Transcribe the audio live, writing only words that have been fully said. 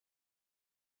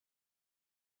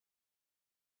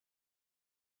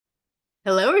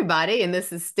Hello, everybody, and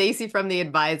this is Stacey from The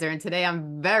Advisor. And today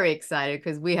I'm very excited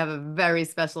because we have a very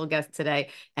special guest today,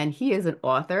 and he is an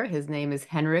author. His name is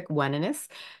Henrik Wilenius,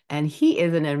 and he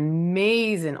is an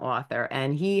amazing author.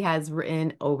 And he has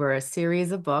written over a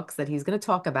series of books that he's going to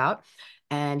talk about.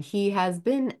 And he has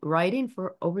been writing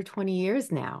for over 20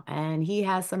 years now, and he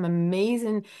has some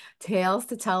amazing tales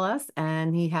to tell us,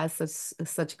 and he has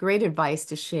such great advice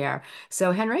to share.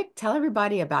 So, Henrik, tell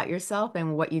everybody about yourself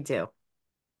and what you do.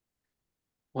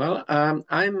 Well,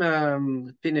 I'm a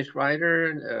Finnish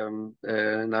writer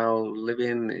now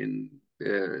living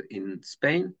in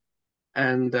Spain,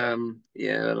 and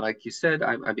yeah, like you said,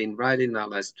 I've been writing now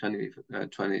last 20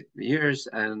 years,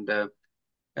 and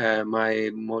my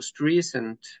most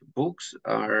recent books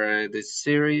are this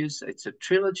series. It's a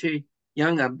trilogy,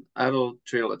 adult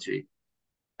trilogy,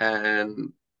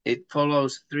 and it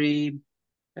follows three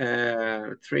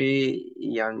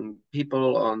young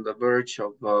people on the verge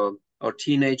of or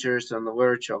teenagers on the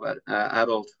verge of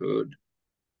adulthood,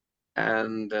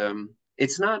 and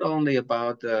it's not only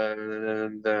about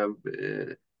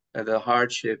the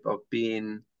hardship of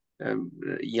being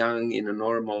young in a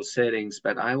normal settings,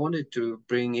 but I wanted to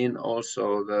bring in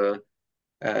also the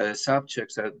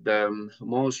subjects that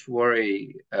most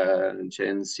worry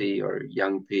Gen Z or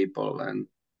young people, and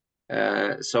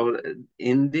so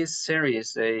in this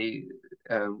series,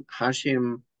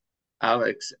 Hashim,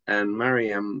 Alex, and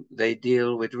Mariam, they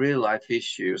deal with real life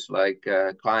issues like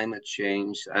climate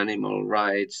change, animal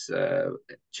rights,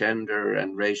 gender,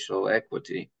 and racial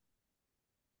equity.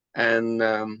 And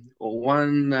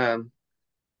one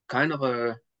kind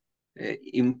of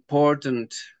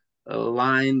important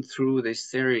line through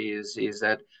this series is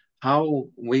that how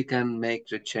we can make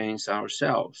the change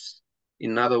ourselves.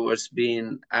 In other words,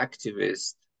 being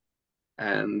activists,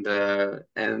 and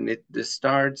it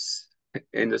starts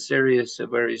in the series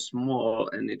very small,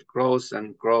 and it grows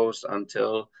and grows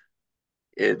until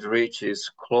it reaches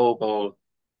global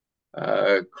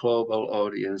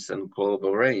audience and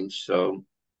global range. So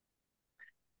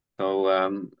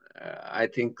I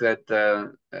think that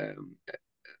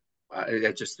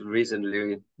I just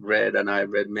recently read, and I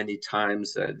read many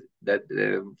times that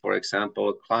for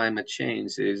example, climate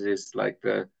change is like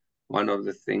one of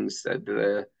the things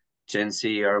that Gen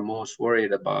Z are most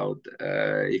worried about.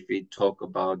 If we talk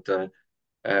about uh,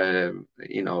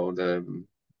 you know uh,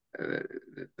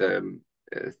 the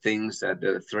things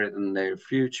that threaten their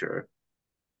future,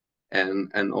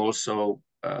 and also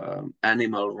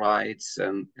animal rights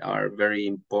and are a very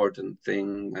important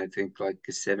thing. I think like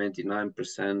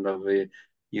 79% of the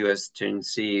U.S. Gen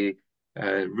Z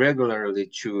regularly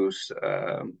choose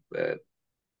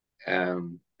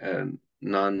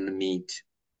non-meat,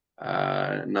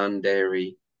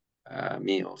 non-dairy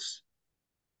meals.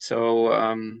 So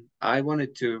I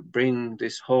wanted to bring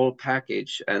this whole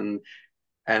package, and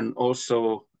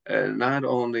also not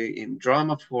only in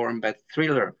drama form but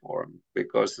thriller form,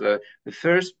 because the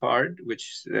first part,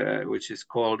 which is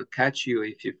called "Catch You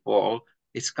If You Fall,"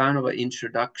 is kind of an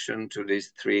introduction to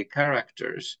these three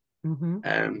characters, Hmm.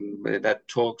 and that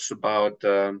talks about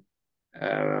uh,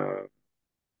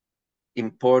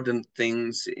 important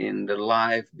things in the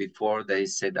life before they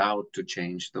set out to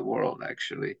change the world,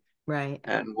 actually. Right.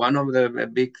 And one of the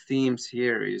big themes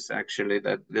here is actually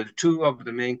that the two of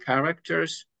the main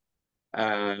characters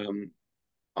um,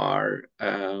 are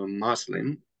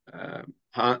Muslim.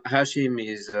 Hashim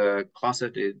is a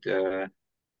closeted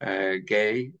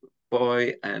gay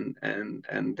boy, and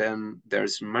then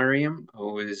there's Mariam,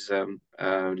 who is a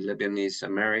Lebanese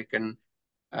American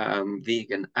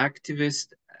vegan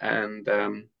activist, and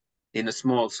in a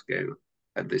small scale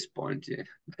at this point, yeah.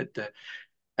 But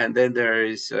and then there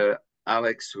is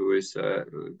Alex, who is a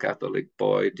Catholic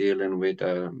boy dealing with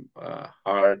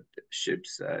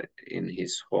hardships in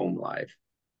his home life.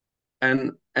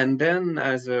 And then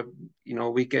as a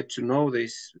we get to know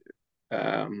these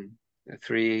um,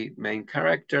 three main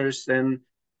characters. Then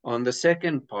on the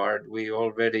second part, we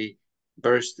already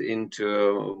burst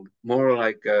into more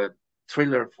like a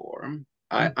thriller form.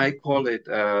 I call it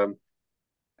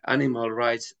animal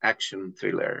rights action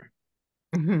thriller.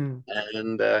 Hmm.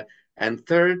 And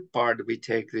third part, we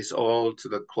take this all to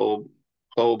the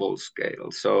global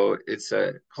scale. So it's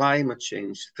a climate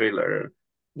change thriller,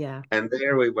 Yeah. and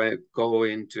there we went go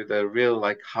into the real,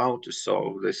 like, how to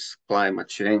solve this climate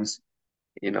change,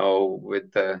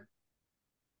 with the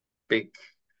big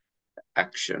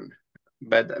action.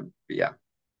 But yeah,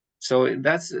 so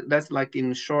that's like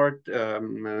in short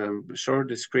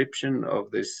description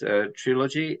of this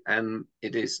trilogy, and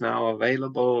it is now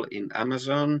available in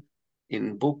Amazon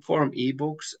in book form,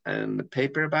 ebooks, and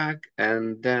paperback,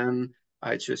 and then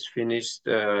I just finished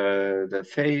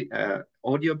the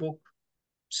audiobook.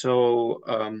 So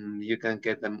you can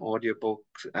get them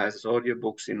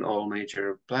audiobooks in all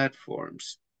major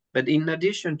platforms. But in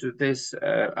addition to this,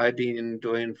 I've been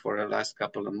doing for the last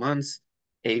couple of months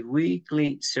a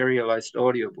weekly serialized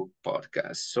audiobook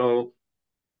podcast. So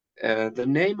the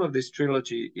name of this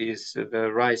trilogy is the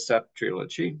Rise Up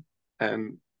trilogy.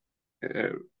 And uh,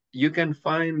 you can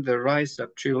find the Rise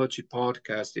Up trilogy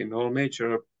podcast in all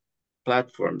major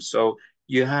platforms. So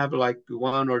you have like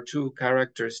one or two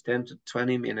characters, 10 to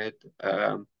 20-minute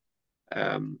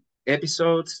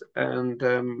episodes, and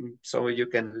so you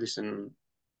can listen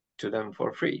to them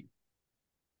for free.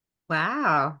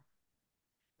 Wow.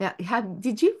 Now,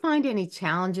 did you find any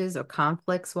challenges or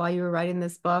conflicts while you were writing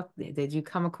this book? Did you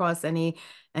come across any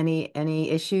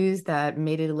issues that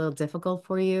made it a little difficult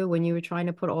for you when you were trying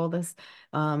to put all this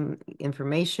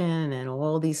information and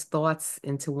all these thoughts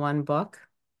into one book?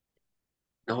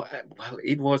 No, well,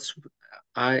 it was.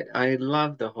 I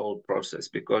love the whole process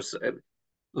because a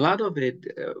lot of it,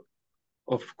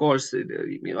 of course,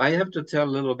 I have to tell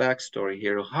a little backstory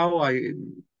here.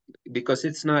 Because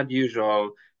it's not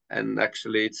usual, and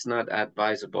actually, it's not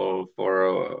advisable for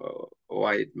a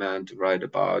white man to write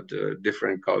about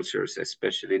different cultures,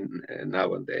 especially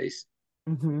nowadays.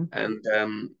 Hmm.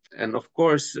 And of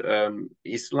course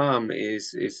Islam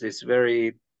is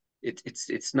very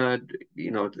it's not,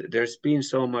 there's been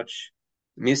so much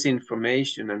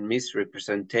misinformation and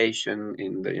misrepresentation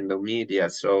in the media,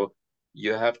 so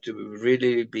you have to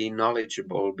really be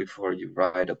knowledgeable before you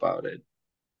write about it.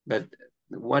 But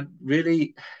what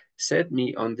really set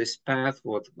me on this path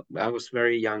was I was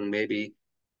very young, maybe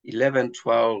 11,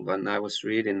 12, and I was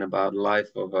reading about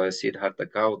life of Siddhartha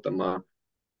Gautama,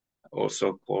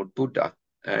 also called Buddha.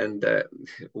 And there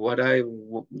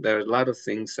are a lot of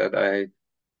things that I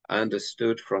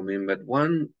understood from him, but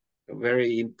one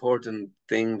very important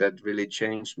thing that really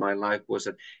changed my life was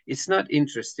that it's not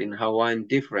interesting how I'm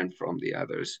different from the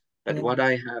others, but Yeah. what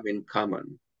I have in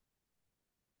common.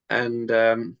 And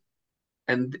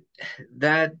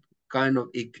that kind of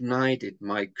ignited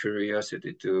my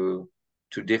curiosity to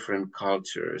different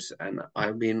cultures. And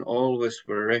I've been always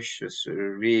voracious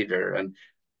reader and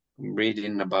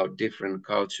reading about different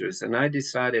cultures. And I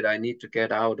decided I need to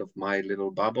get out of my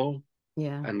little bubble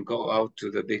Yeah. and go out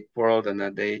to the big world. And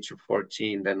at the age of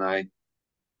 14, then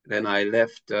I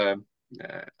left to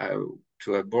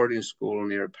a boarding school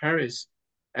near Paris.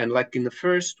 And like in the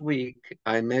first week,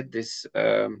 I met this.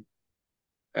 Uh,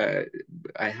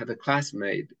 I had a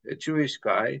classmate, a Jewish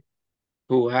guy,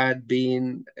 who had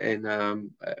been in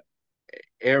an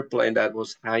airplane that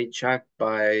was hijacked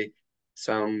by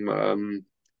some um,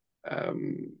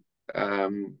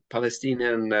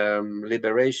 Palestinian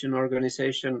Liberation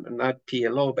Organization, not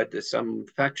PLO, but some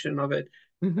faction of it,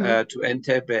 Hmm. to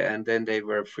Entebbe, and then they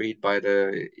were freed by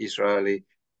the Israeli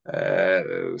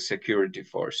security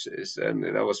forces, and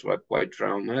that was quite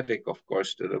traumatic, of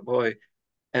course, to the boy.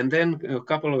 And then a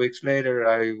couple of weeks later,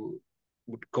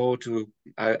 would go to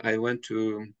I went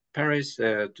to Paris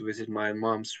to visit my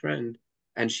mom's friend,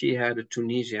 and she had a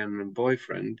Tunisian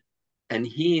boyfriend, and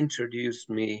he introduced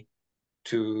me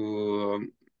to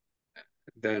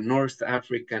the North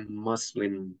African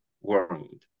Muslim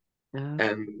world. Okay.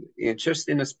 And just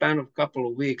in a span of a couple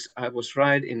of weeks, I was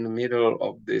right in the middle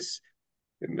of this,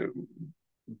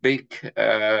 big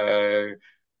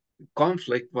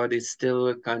conflict, but it's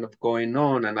still kind of going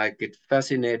on. And I get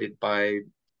fascinated by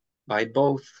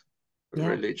both Yeah.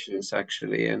 religions,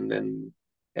 actually. And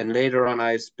later on,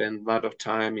 I spent a lot of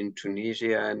time in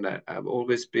Tunisia, and I've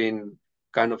always been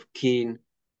kind of keen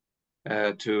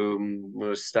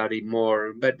to study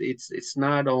more. But it's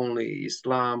not only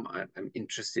Islam. I'm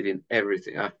interested in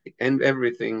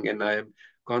everything, and I've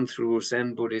gone through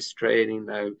Zen Buddhist training.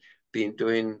 I've been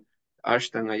doing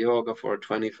Ashtanga yoga for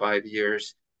 25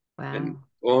 years, and Wow.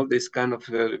 all this kind of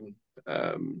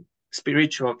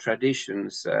spiritual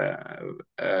traditions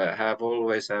have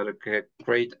always had a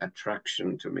great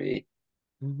attraction to me.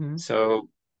 Hmm. So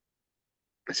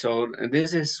so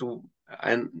this is,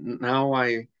 and now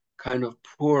I kind of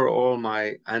pour all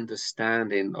my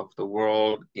understanding of the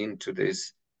world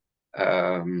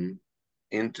um,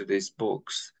 into these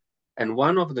books. And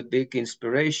one of the big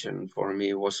inspiration for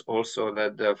me was also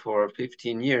that for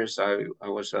 15 years I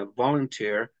was a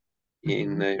volunteer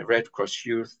in Hmm. a Red Cross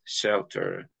youth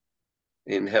shelter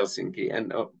in Helsinki,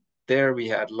 and there we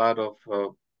had a lot of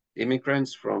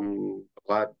immigrants from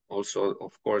a lot, also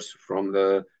of course from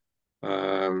the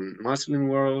Muslim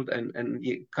world, and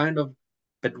it kind of.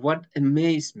 But what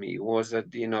amazed me was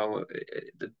that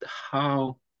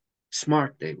how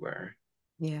smart they were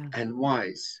Yeah. and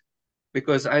wise.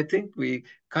 because I think we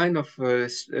kind of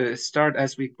start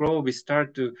as we grow, we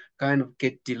start to kind of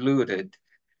get diluted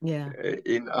Yeah.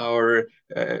 in our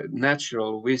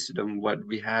natural wisdom, what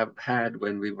we have had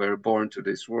when we were born to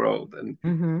this world,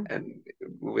 Mm-hmm. and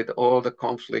with all the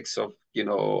conflicts of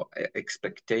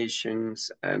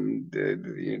expectations and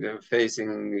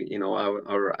facing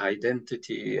our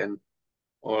identity and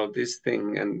all this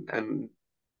thing, and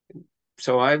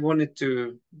so I wanted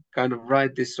to kind of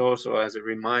write this also as a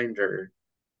reminder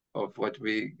of what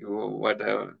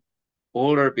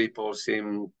older people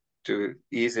seem to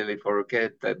easily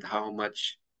forget, that how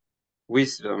much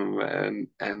wisdom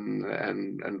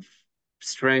and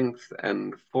strength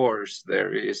and force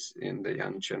there is in the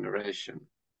young generation.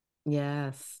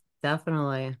 Yes,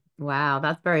 definitely. Wow,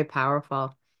 that's very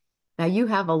powerful. Now, you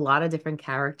have a lot of different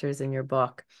characters in your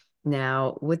book.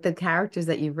 Now, with the characters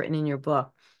that you've written in your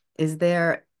book, is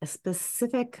there a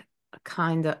specific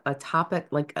kind of a topic,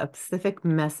 like a specific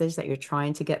message that you're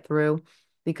trying to get through?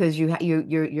 Because you have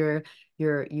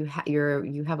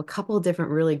a couple of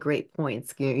different really great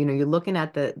points. You're looking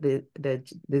at the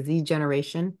Z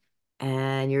generation,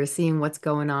 and you're seeing what's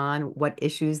going on, what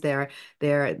issues they're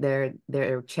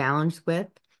challenged with.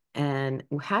 And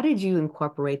how did you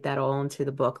incorporate that all into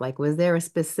the book? Like, was there a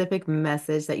specific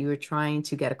message that you were trying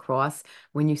to get across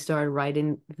when you started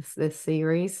writing this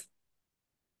series?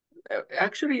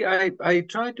 Actually, I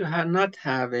try to not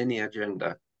have any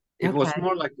agenda. It was Okay.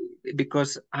 more like,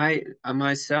 because I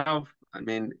myself, I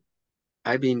mean,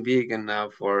 I've been vegan now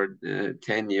for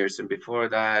 10 years, and before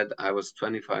that, I was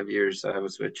 25 years, I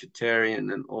was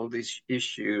vegetarian, and all these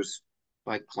issues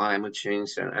like climate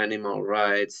change and animal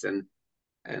rights and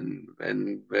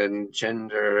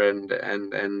gender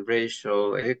and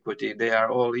racial equity, they are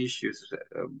all issues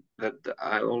that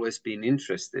I've always been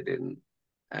interested in.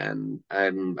 And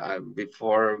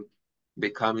before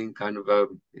becoming kind of a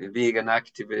vegan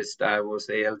activist, I was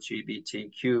a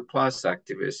LGBTQ plus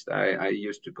activist. I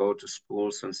used to go to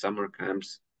schools and summer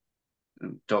camps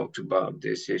and talked about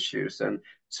these issues. And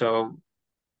so,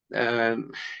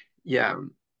 um, yeah,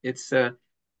 it's I,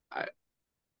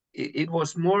 it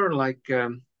was more like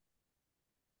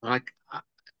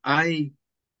I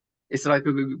it's like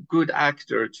a good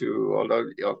actor too, although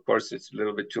of course it's a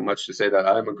little bit too much to say that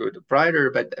I'm a good writer,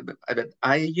 but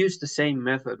I use the same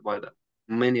method what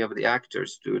many of the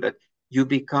actors do, that you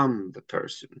become the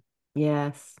person.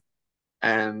 Yes.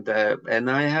 And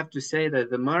I have to say that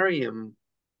the Mariam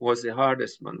was the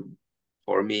hardest one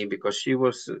for me, because she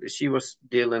was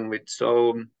dealing with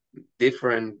so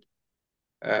different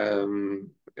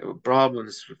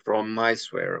problems from my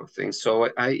sphere of things. So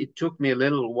it took me a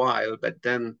little while, but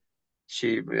then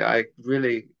I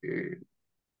really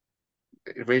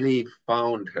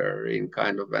found her in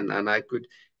kind of, and I could,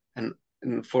 and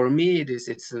for me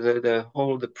it's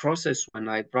the process when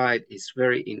I write is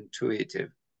very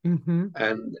intuitive, Mm-hmm.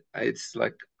 and it's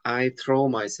like I throw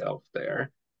myself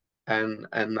there, and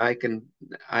I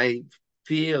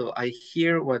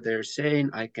hear what they're saying,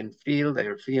 I can feel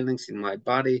their feelings in my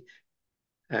body,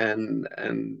 and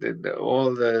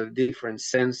all the different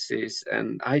senses,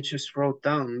 and I just wrote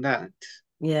down that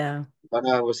Yeah. what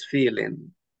I was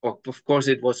feeling. Of course,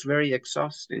 it was very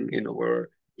exhausting in a way,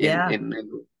 Yeah. in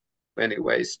many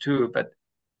ways too. But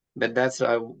that's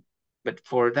but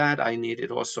for that I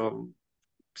needed also,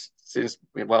 since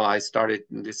well I started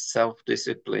in this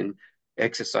self-discipline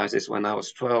exercises when I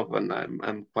was 12, and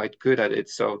I'm quite good at it.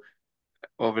 So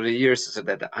over the years, so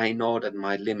that I know that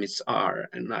my limits are,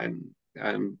 and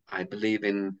I believe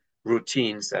in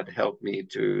routines that help me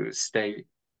to stay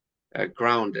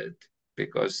grounded,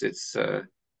 because it's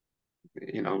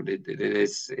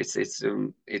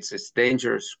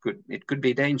dangerous. It could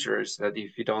be dangerous that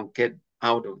if you don't get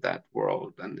out of that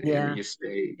world and Yeah. you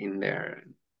stay in there,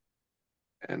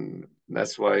 and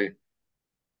that's why,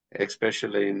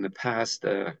 especially in the past,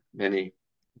 many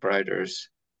writers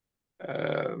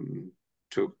um,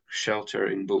 took shelter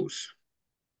in booths.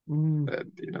 Mm. But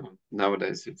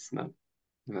nowadays it's not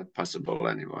possible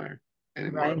anymore.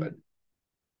 Right. But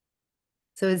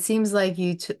So it seems like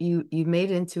you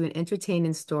made it into an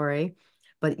entertaining story,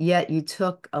 but yet you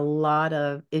took a lot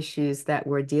of issues that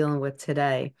we're dealing with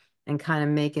today and kind of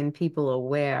making people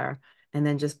aware, and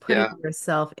then just putting yeah,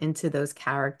 yourself into those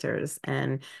characters.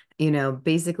 And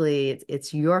basically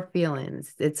it's your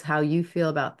feelings, it's how you feel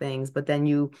about things, but then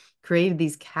you create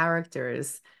these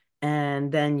characters,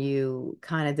 and then you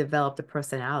kind of develop the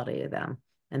personality of them,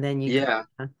 and then you yeah,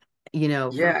 from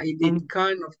yeah. It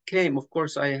kind of came. Of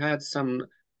course, I had some,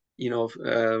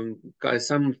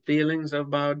 some feelings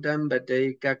about them, but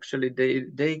they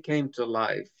came to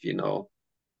life,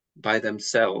 by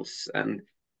themselves.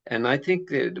 And I think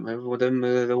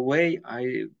the way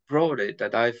I wrote it,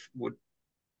 that I would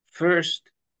first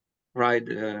write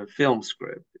a film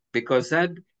script, because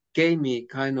that gave me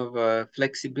kind of a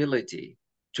flexibility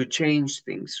to change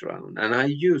things around. And I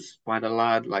used quite a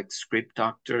lot like script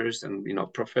doctors and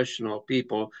professional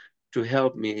people to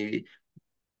help me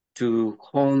to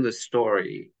hone the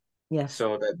story Yes.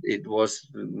 so that it was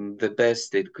the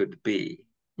best it could be,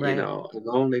 Right. and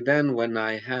only then when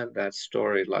I had that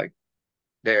story like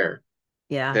there,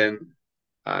 Yeah. then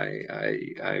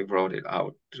I wrote it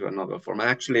out to another form.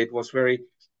 Actually, it was very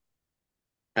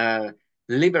uh,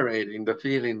 liberating, the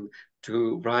feeling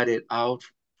to write it out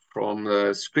from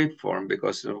the script form,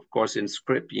 because of course in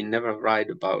script you never write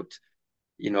about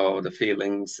the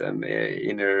feelings and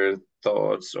inner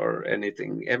thoughts or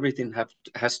anything. Everything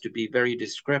has to be very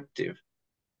descriptive.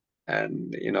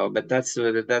 And but that's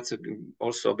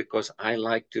also because I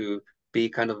like to be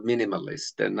kind of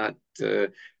minimalist and not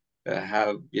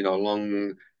have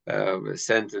long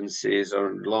sentences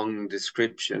or long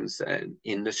descriptions. And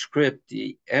in the script,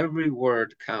 every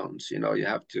word counts. You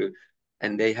have to,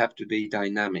 and they have to be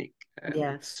dynamic. And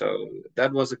Yes. so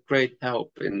that was a great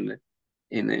help in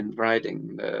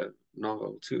writing the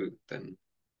novel too. Then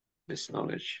this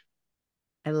knowledge.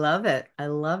 I love it. I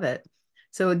love it.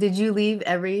 So did you leave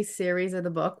every series of the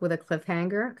book with a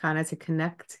cliffhanger kind of to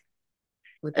connect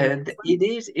with the And next one?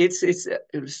 it's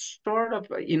sort of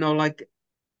like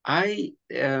I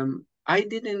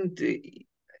didn't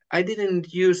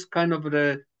use kind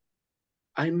of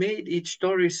I made each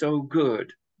story so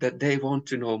good that they want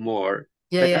to know more,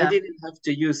 Yeah, but I yeah. didn't have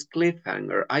to use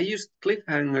cliffhanger. I used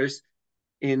cliffhangers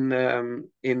in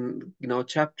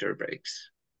chapter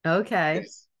breaks. Okay.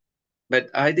 Yes, but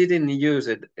I didn't use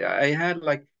it. I had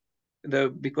like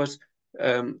because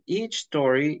each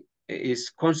story is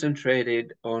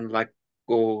concentrated on like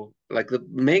goal. Like the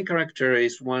main character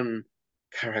is one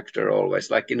character always.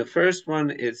 Like in the first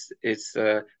one, it's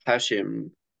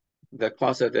Hashim, the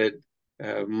closeted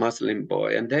Muslim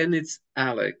boy, and then it's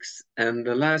Alex, and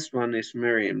the last one is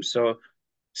Miriam. So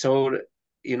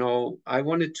I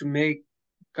wanted to make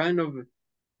kind of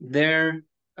their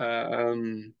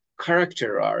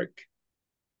character arc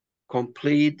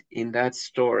complete in that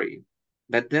story.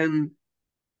 But then,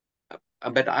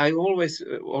 but I always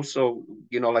also,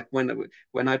 like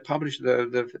when I published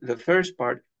the first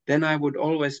part, then I would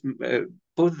always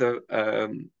put the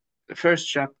first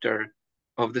chapter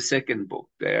of the second book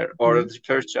there, or Mhm. the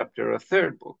first chapter of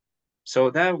third book. So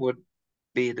that would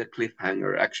be the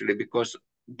cliffhanger actually, because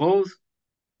both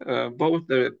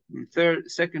the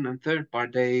second and third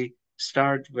part, they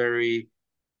start very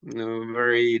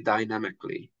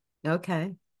dynamically.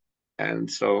 Okay. And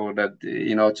so that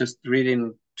just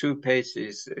reading two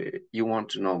pages, you want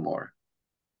to know more.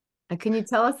 And can you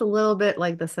tell us a little bit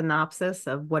like the synopsis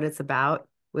of what it's about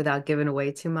without giving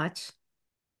away too much?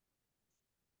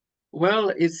 Well,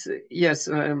 it's yes,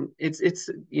 it's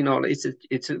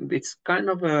kind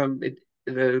of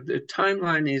the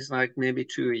timeline is like maybe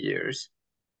 2 years,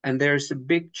 and there's a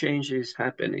big changes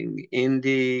happening in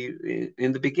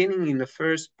the beginning. In the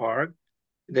first part,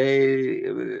 they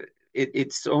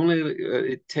it's only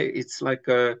it's like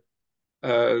a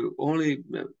only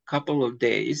a couple of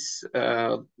days,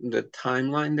 the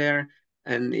timeline there,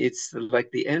 and it's like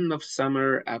the end of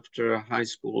summer after high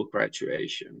school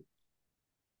graduation,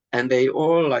 and they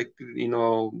all like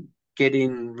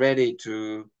getting ready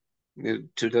to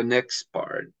the next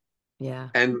part, Yeah.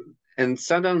 and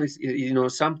suddenly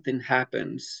something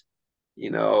happens,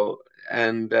 you know,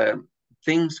 and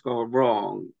things go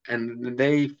wrong, and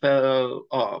they fell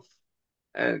off,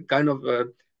 kind of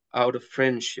out of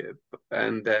friendship,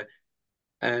 and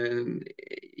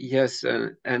yes,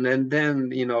 and then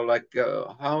like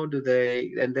how do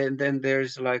they, and then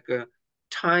there's like a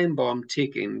time bomb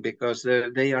ticking, because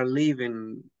they are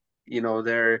leaving,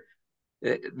 their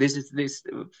this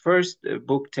first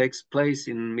book takes place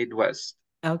in Midwest,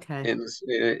 Okay.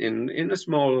 in a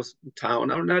small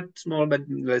town, or not small, but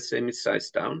let's say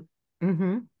mid-sized town,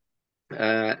 Mm-hmm.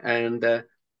 and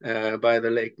by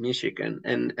the Lake Michigan,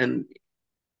 and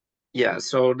yeah,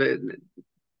 so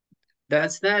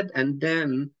that's that. And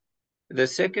then the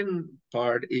second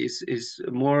part is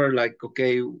more like,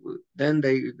 okay, then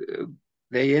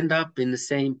they end up in the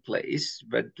same place,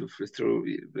 but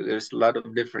through there's a lot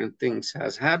of different things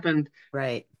has happened,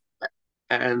 Right.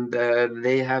 and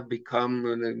they have become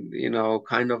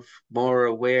kind of more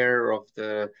aware of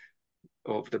the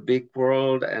big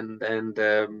world, and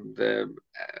the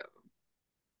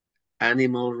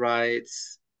animal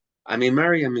rights. I mean,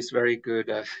 Mariam is very good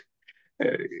at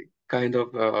uh, kind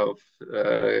of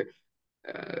uh,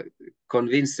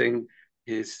 convincing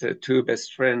his two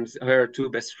best friends, her two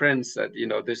best friends, that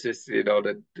this is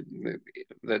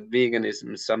that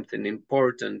veganism is something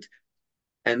important,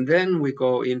 and then we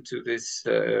go into this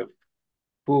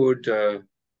food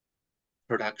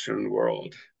production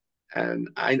world. And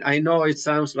I know it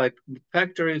sounds like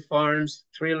factory farms,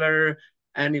 thriller,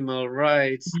 animal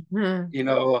rights.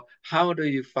 Mhm. How do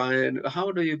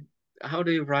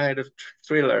you write a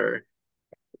thriller?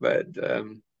 But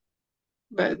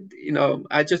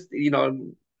I just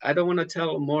I don't want to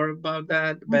tell more about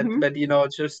that. Mhm. But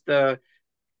just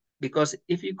because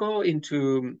if you go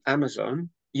into Amazon,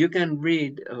 you can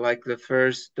read like the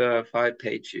first 5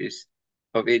 pages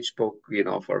of each book,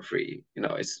 for free.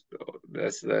 It's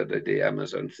that's the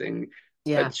Amazon thing.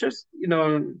 But Yeah, just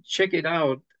check it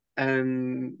out,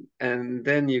 and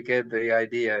then you get the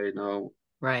idea,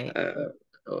 right. uh,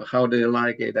 how do you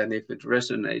like it, and if it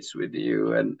resonates with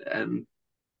you, and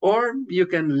or you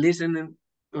can listen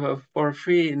for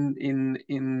free in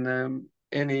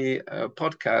any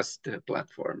podcast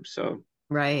platform. So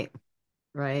Right.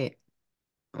 Right.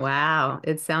 Wow,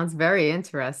 it sounds very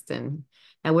interesting.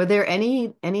 And were there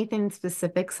anything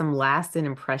specific, some lasting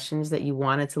impressions that you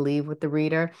wanted to leave with the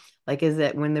reader? Like, is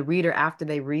it when the reader, after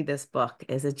they read this book,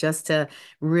 is it just to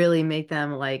really make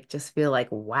them like just feel like,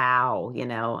 wow,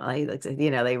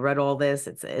 they read all this,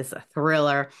 it's a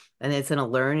thriller and it's a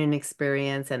learning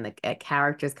experience, and the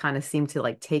characters kind of seem to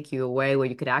like take you away where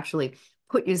you could actually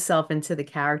put yourself into the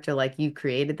character like you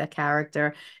created the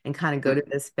character and kind of go to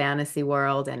mm. this fantasy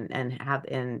world and have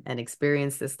and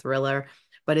experience this thriller.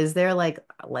 But is there like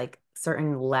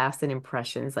certain lasting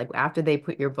impressions, like after they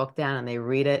put your book down and they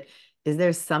read it, is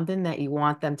there something that you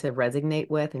want them to resonate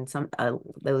with, and some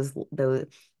those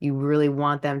you really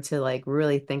want them to like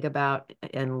really think about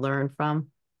and learn from?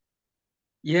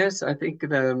 Yes, I think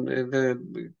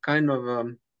the kind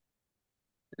of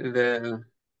the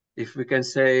if we can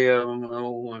say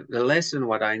the lesson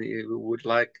what I would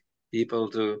like people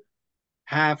to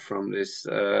have from this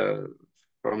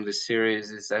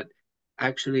series is that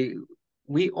actually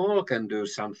we all can do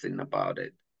something about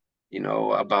it.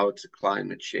 About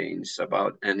climate change,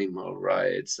 about animal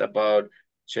rights, about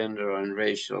gender and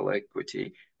racial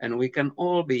equity, and we can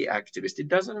all be activists. It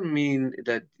doesn't mean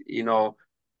that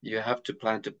you have to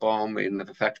plant a bomb in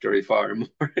the factory farm,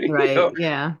 or, Right.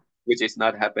 Yeah. which is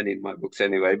not happening in my books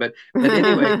anyway. But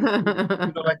anyway,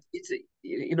 like it's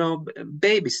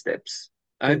baby steps.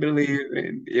 I Good. believe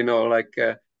in like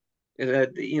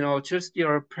that just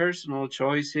your personal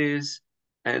choices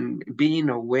and being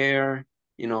aware,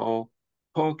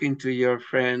 talking to your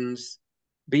friends,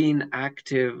 being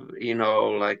active,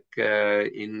 like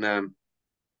in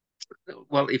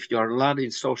well, if you're a lot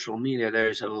in social media,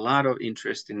 there's a lot of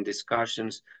interesting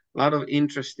discussions, a lot of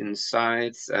interesting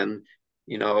sites, and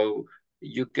you know,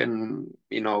 you can,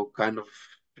 kind of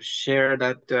share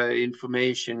that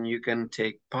information. You can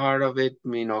take part of it,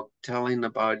 telling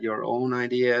about your own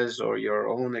ideas or your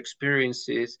own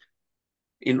experiences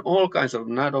in all kinds of,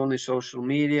 not only social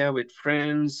media, with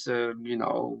friends,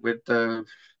 with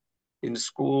in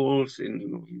schools,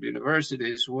 in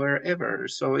universities, wherever.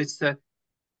 So it's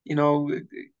you know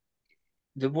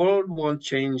the world won't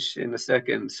change in a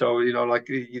second. So, like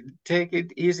you take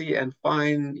it easy and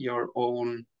find your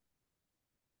own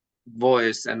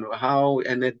voice and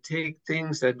then take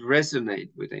things that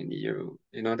resonate within you.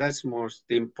 That's most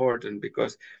important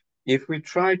because if we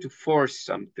try to force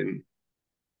something,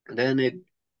 then it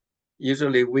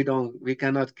usually we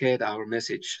cannot get our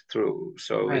message through.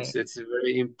 So Right. it's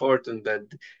very important that,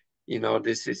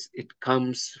 it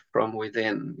comes from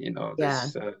within, Yeah.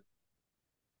 this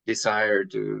desire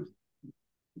to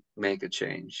make a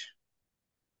change.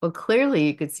 Well, clearly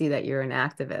you could see that you're an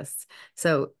activist.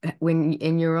 So when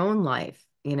in your own life,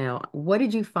 what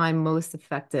did you find most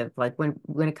effective? Like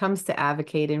when it comes to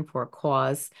advocating for a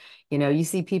cause, you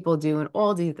see people doing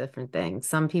all these different things.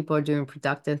 Some people are doing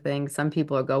productive things, some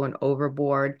people are going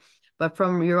overboard. But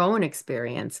from your own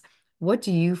experience, what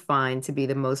do you find to be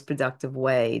the most productive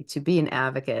way to be an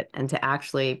advocate and to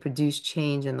actually produce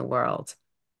change in the world?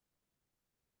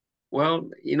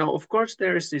 Well, of course,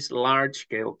 there is this large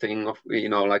scale thing of,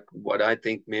 like what I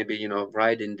think maybe,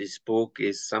 writing this book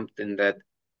is something that,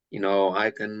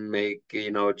 I can make,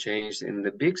 change in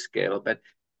the big scale. But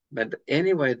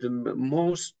anyway, the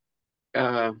most,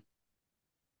 uh,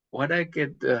 what I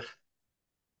get,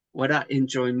 what I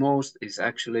enjoy most is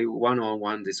actually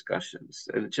one-on-one discussions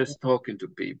and just talking to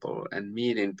people and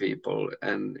meeting people.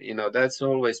 And, that's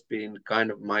always been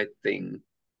kind of my thing.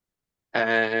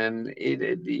 And it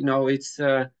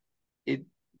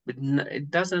it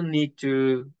doesn't need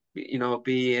to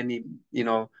be any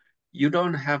you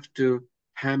don't have to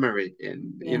hammer it in,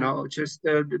 Yeah. just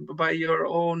by your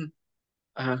own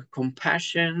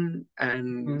compassion,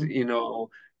 and Mm.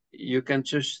 you can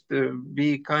just be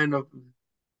kind of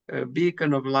a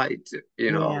beacon of light,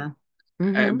 Yeah.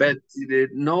 Hmm. but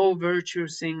no virtue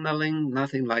signaling,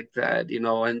 nothing like that,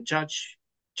 and judge,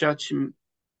 judging,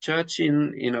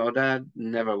 that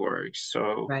never works. So,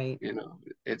 Right.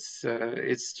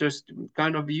 it's just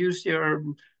kind of use your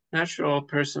natural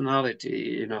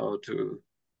personality, to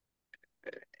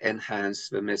enhance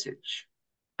the message.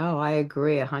 Oh, I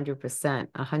agree 100%,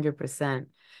 100%.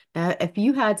 Now, if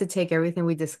you had to take everything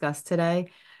we discussed today,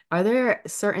 are there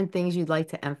certain things you'd like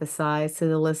to emphasize to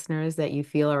the listeners that you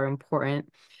feel are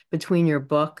important between your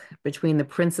book, between the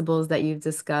principles that you've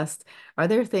discussed? Are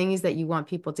there things that you want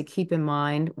people to keep in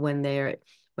mind when they're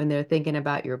thinking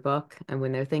about your book and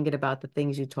when they're thinking about the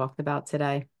things you talked about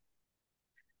today?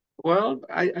 Well,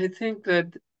 I think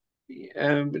that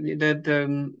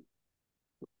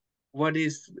what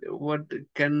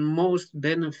can most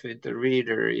benefit the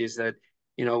reader is that,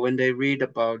 when they read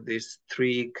about these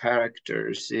three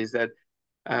characters, is that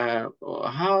uh,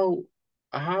 how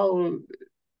how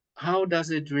how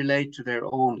does it relate to their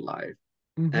own life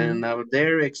Hmm. and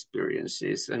their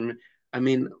experiences. And I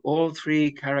mean, all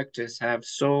three characters have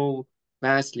so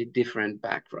vastly different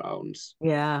backgrounds,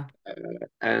 Yeah,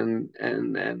 and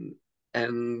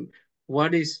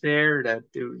what is there that,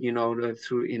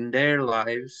 through in their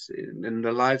lives, in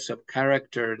the lives of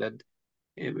character, that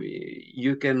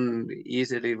you can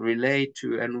easily relate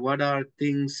to, and what are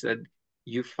things that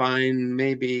you find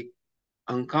maybe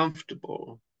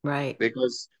uncomfortable, right.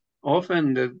 because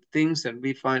often the things that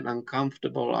we find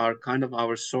uncomfortable are kind of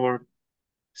our sore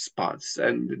spots,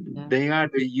 and Yeah, they are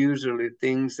the usually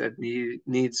things that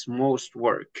needs most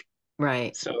work.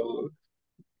 right. So,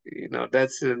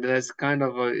 that's kind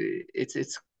of a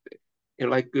it's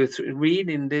like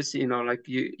reading this, like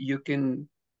you can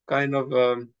kind of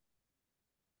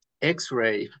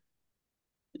x-ray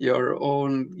your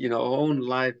own, own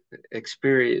life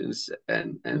experience,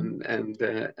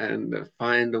 Mhm. and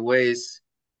find ways,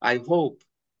 I hope,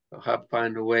 have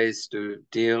find ways to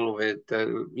deal with,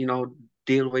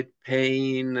 deal with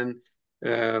pain, and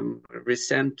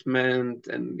resentment,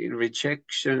 and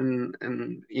rejection,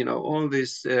 and all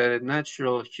these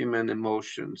natural human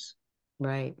emotions.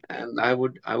 Right, And I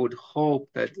would hope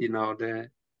that, the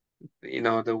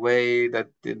way that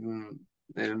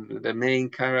the main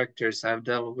characters have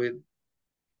dealt with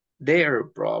their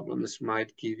problems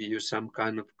might give you some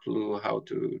kind of clue how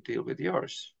to deal with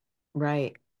yours.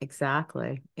 right.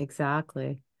 Exactly.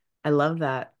 Exactly. I love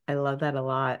that. I love that a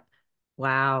lot.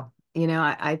 Wow.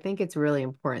 I think it's really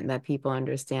important that people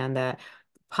understand that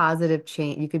positive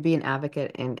change, you could be an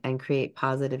advocate and create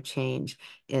positive change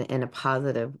in a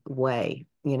positive way,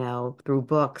 through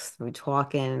books, through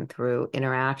talking, through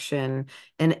interaction,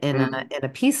 Mm, in a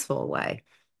peaceful way.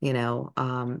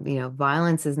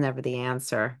 Violence is never the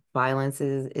answer. Violence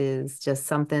is just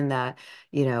something that,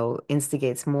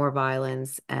 instigates more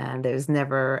violence, and there's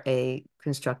never a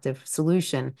constructive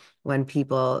solution when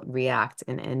people react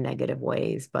in negative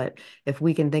ways. But if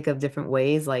we can think of different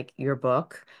ways, like your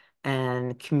book,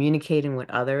 and communicating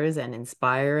with others and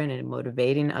inspiring and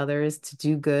motivating others to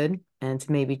do good and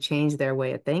to maybe change their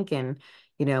way of thinking,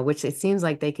 which it seems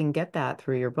like they can get that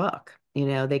through your book.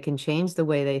 They can change the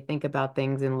way they think about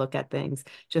things and look at things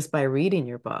just by reading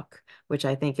your book, which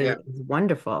I think yeah, is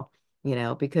wonderful.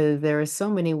 Because there are so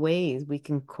many ways we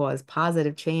can cause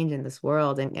positive change in this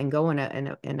world and go in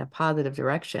a positive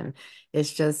direction.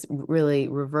 It's just really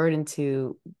reverting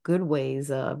to good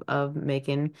ways of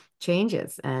making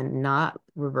changes and not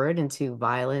revert into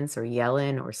violence or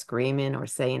yelling or screaming or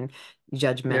saying yeah.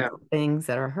 judgmental things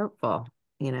that are hurtful,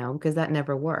 because that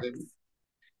never works. Um,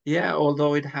 yeah,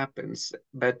 although it happens.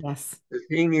 But Yes. the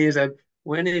thing is that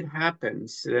when it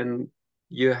happens, then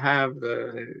you have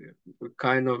the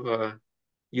kind of,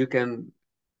 you can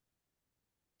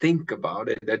think about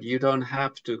it, that you don't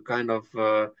have to kind of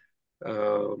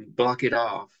block it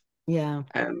off. Yeah.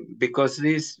 And because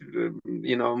these,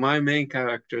 my main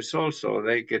characters also,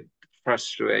 they get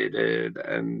frustrated,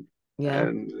 Yeah.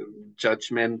 and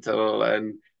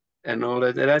judgmental, and all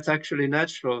that. That's actually a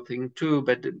natural thing too.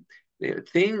 But the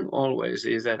thing always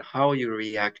is that how you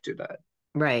react to that,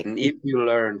 Right. and if you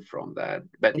learn from that.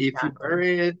 But if you Exactly.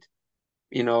 bury it,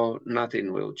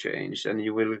 nothing will change, and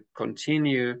you will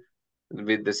continue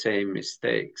with the same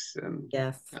mistakes. And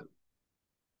Yes.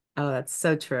 Oh, that's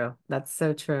so true. That's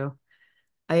so true.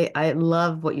 I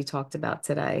love what you talked about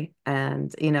today.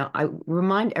 And, I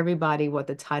remind everybody what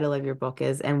the title of your book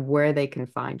is and where they can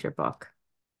find your book.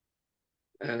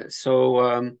 so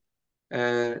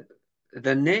uh,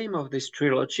 the name of this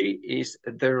trilogy is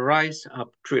the Rise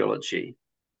Up Trilogy.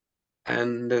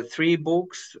 And the three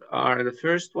books are the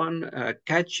first one,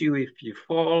 Catch You If You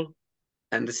Fall,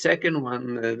 and the second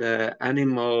one, the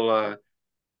animal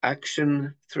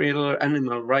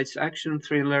rights action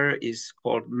thriller, is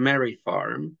called Merry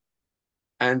Farm.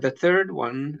 And the third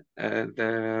one,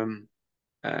 the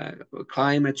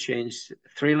climate change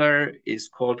thriller, is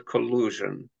called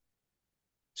Collusion.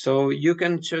 So you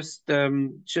can just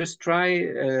try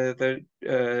the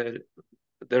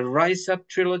Rise Up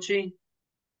trilogy,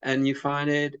 and you find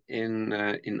it in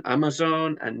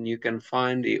Amazon, and you can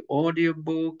find the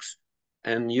audiobooks,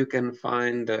 and you can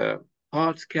find the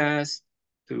podcast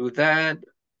through that,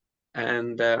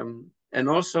 and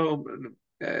also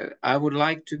I would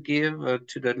like to give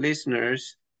to the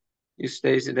listeners. You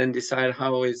Stacey then decide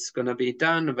how it's going to be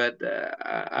done, but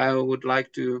I would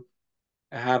like to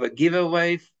have a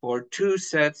giveaway for 2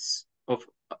 sets of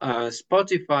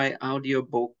Spotify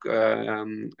audiobook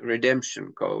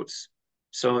redemption codes.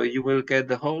 So you will get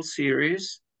the whole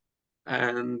series,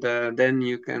 and then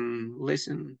you can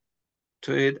listen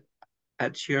to it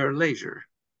at your leisure.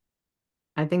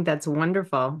 I think that's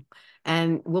wonderful.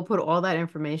 And we'll put all that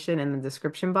information in the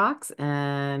description box,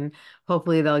 and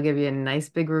hopefully they'll give you a nice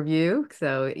big review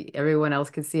so everyone else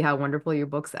can see how wonderful your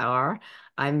books are.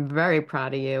 I'm very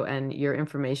proud of you, and your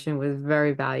information was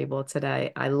very valuable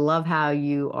today. I love how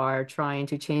you are trying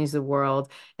to change the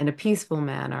world in a peaceful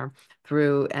manner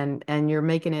through, and you're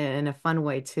making it in a fun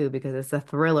way too, because it's a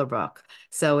thriller book.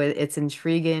 So it's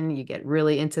intriguing. You get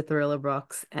really into thriller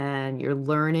books, and you're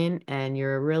learning, and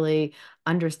you're really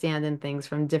understanding things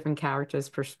from different characters'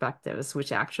 perspectives,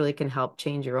 which actually can help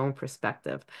change your own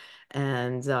perspective.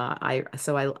 And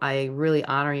I really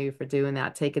honor you for doing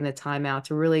that, taking the time out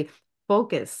to really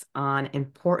focus on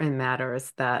important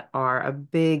matters that are a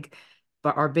big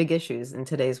but are big issues in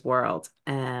today's world,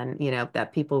 and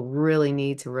that people really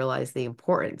need to realize the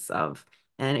importance of.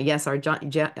 And yes, our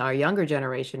younger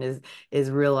generation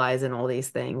is realizing all these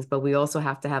things, but we also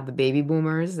have to have the baby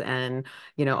boomers and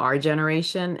our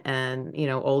generation and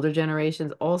older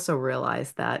generations also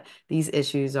realize that these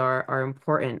issues are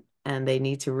important, and they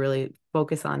need to really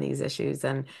focus on these issues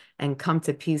and come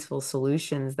to peaceful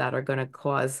solutions that are going to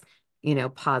cause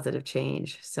positive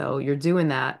change. So you're doing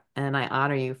that, and I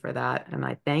honor you for that. And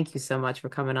I thank you so much for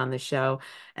coming on the show.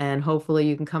 And hopefully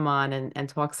you can come on and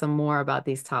talk some more about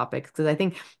these topics, because I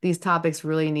think these topics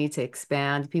really need to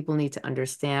expand. People need to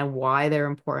understand why they're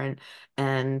important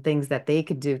and things that they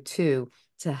could do too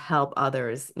to help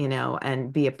others,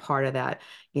 and be a part of that,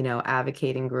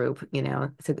 advocating group,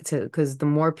 because the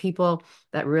more people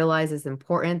that realize it's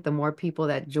important, the more people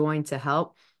that join to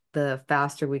help, the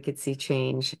faster we could see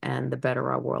change and the better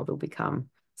our world will become.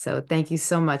 So thank you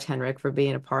so much, Henrik, for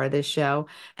being a part of this show.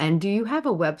 And do you have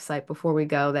a website before we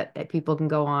go that people can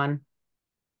go on?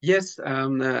 Yes,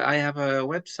 I have a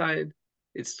website.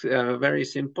 It's very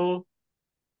simple.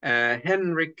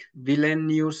 Henrik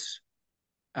Wilenius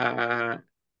uh,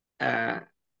 uh,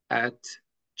 at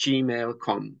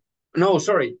gmail.com. No,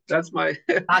 sorry, that's my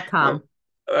my. .com.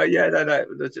 Yeah,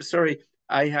 sorry.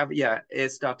 I have, yeah,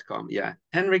 it's .com. Yeah,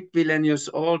 Henrik Wilenius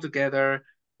all together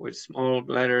with small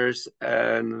letters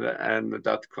and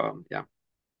 .com. Yeah,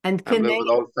 And I'm can a little bit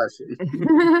they old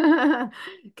fashioned.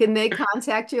 can they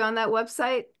contact you on that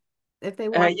website if they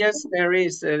want Yes, to? there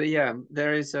is. Yeah,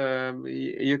 there is.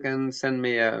 You can send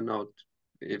me a note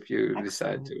if you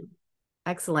decide Excellent. to.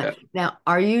 Excellent. Yeah. Now,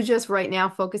 are you just right now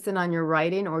focusing on your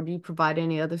writing, or do you provide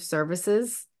any other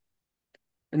services?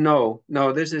 No,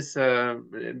 no. This is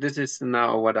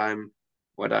now what I'm.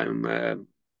 I Putting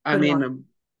mean, all,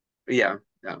 yeah,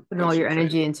 yeah. putting all your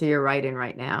energy Concentrating. into your writing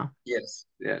right now. Yes,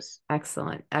 yes.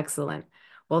 Excellent. Excellent.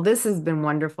 Well, this has been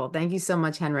wonderful. Thank you so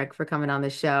much, Henrik, for coming on the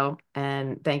show.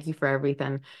 And thank you for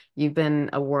everything. You've been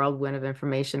a whirlwind of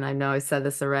information. I know I said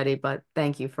this already, but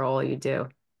thank you for all you do.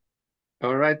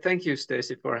 All right. Thank you,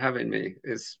 Stacey, for having me.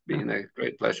 It's been a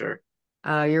great pleasure.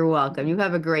 You're welcome. You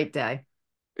have a great day.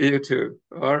 You too.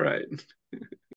 All right.